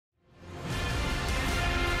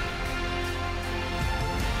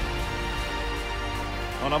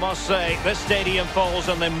And I must say, this stadium falls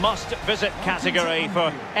in the must-visit category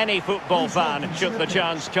for any football fan, should the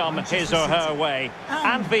chance come his or her way.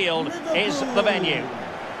 Anfield is the venue.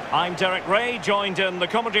 I'm Derek Ray, joined in the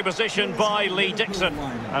commentary position by Lee Dixon.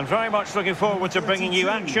 And very much looking forward to bringing you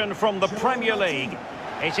action from the Premier League.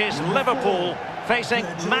 It is Liverpool facing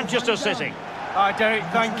Manchester City. Hi Derek,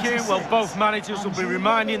 thank you. Well, both managers will be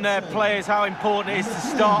reminding their players how important it is to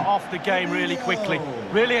start off the game really quickly.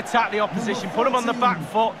 Really attack the opposition, put them on the back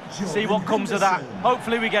foot, see what comes of that.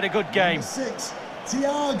 Hopefully we get a good game. Number 6,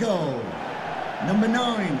 Thiago. Number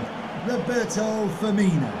 9, Roberto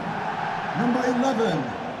Firmino. Number 11,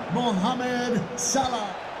 Mohamed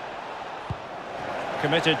Salah.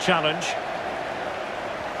 Committed challenge.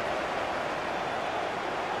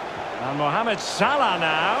 And Mohamed Salah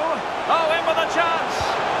now. Oh, in with a chance.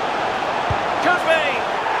 Could be.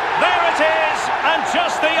 There it is. And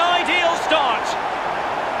just the ideal start.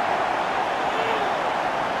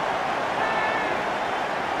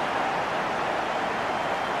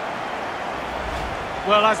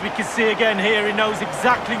 Well, as we can see again here, he knows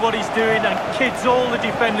exactly what he's doing and kids all the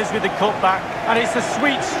defenders with the cutback. And it's a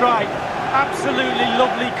sweet strike. Absolutely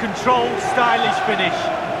lovely, controlled, stylish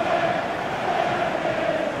finish.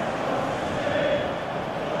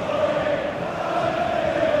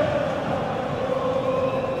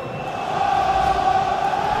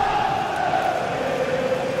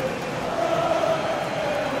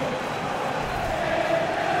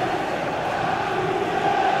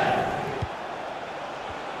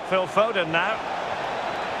 Phil Foden now.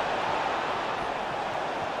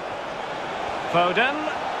 Foden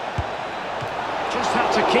just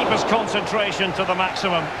had to keep his concentration to the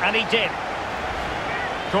maximum, and he did.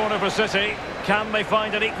 Corner for City. Can they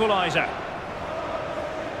find an equaliser?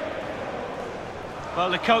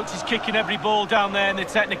 Well, the coach is kicking every ball down there in the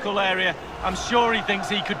technical area. I'm sure he thinks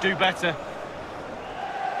he could do better.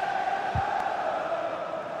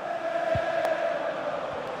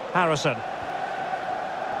 Harrison.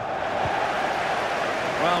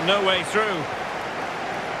 Well, no way through.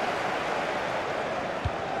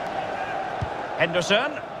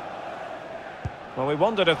 Henderson. Well, we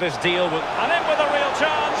wondered if this deal would... And in with a real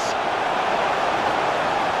chance.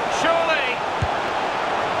 Surely.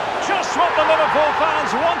 Just what the Liverpool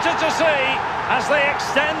fans wanted to see as they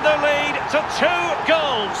extend their lead to 2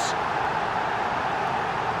 goals.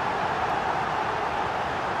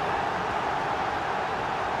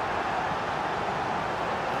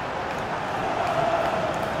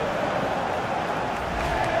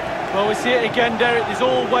 Well, we see it again, Derek. There's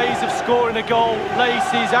all ways of scoring a goal.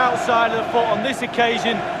 Laces outside of the foot. On this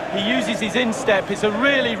occasion, he uses his instep. It's a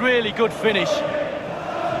really, really good finish.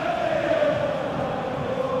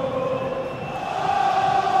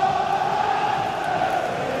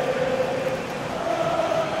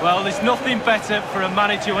 Well, there's nothing better for a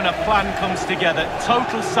manager when a plan comes together.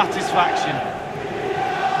 Total satisfaction.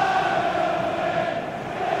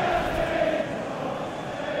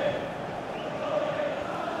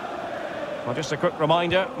 Well, just a quick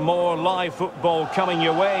reminder, more live football coming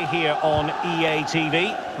your way here on EA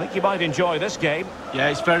TV. I think you might enjoy this game. Yeah,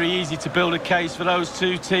 it's very easy to build a case for those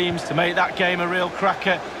two teams to make that game a real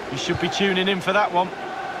cracker. You should be tuning in for that one.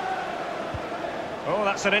 Oh,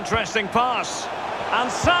 that's an interesting pass.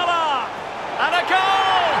 And Salah! And a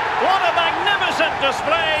goal! What a magnificent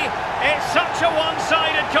display! It's such a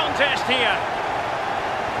one-sided contest here.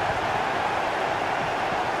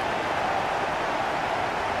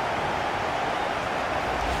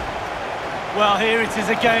 Well, here it is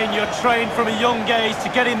again. You're trained from a young age to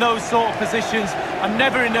get in those sort of positions. I'm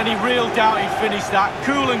never in any real doubt he'd finish that.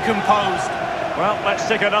 Cool and composed. Well, let's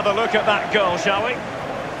take another look at that goal, shall we?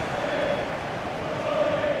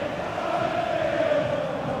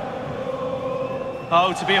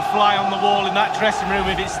 Oh, to be a fly on the wall in that dressing room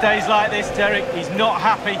if it stays like this, Derek. He's not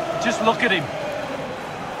happy. Just look at him.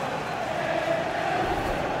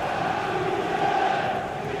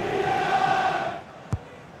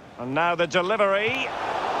 And now the delivery,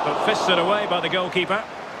 but fisted away by the goalkeeper.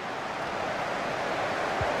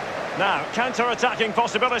 Now, counter-attacking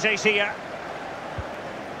possibilities here.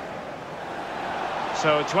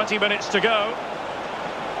 So, 20 minutes to go.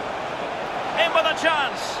 In with a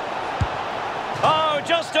chance. Oh,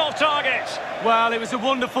 just off target. Well, it was a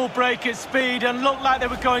wonderful break at speed and looked like they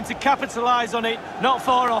were going to capitalise on it. Not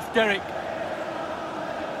far off, Derek.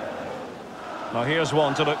 Now here's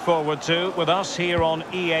one to look forward to with us here on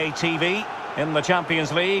EA TV. In the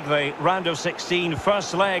Champions League, the round of 16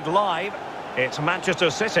 first leg live. It's Manchester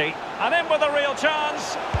City. And in with a real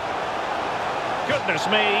chance. Goodness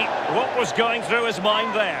me, what was going through his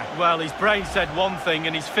mind there? Well, his brain said one thing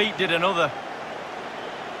and his feet did another.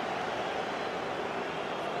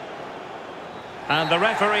 And the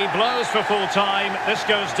referee blows for full time. This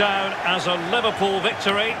goes down as a Liverpool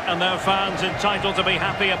victory, and their fans entitled to be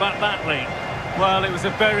happy about that, Lee. Well, it was a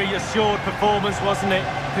very assured performance, wasn't it?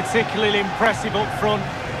 Particularly impressive up front.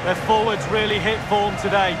 Their forwards really hit form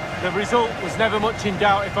today. The result was never much in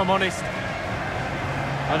doubt, if I'm honest.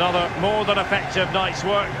 Another more than effective night's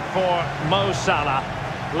work for Mo Salah.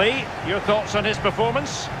 Lee, your thoughts on his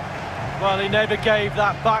performance? Well, he never gave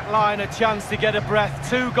that back line a chance to get a breath.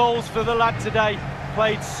 2 goals for the lad today.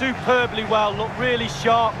 Played superbly well, looked really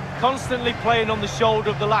sharp, constantly playing on the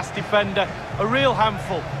shoulder of the last defender. A real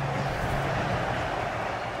handful.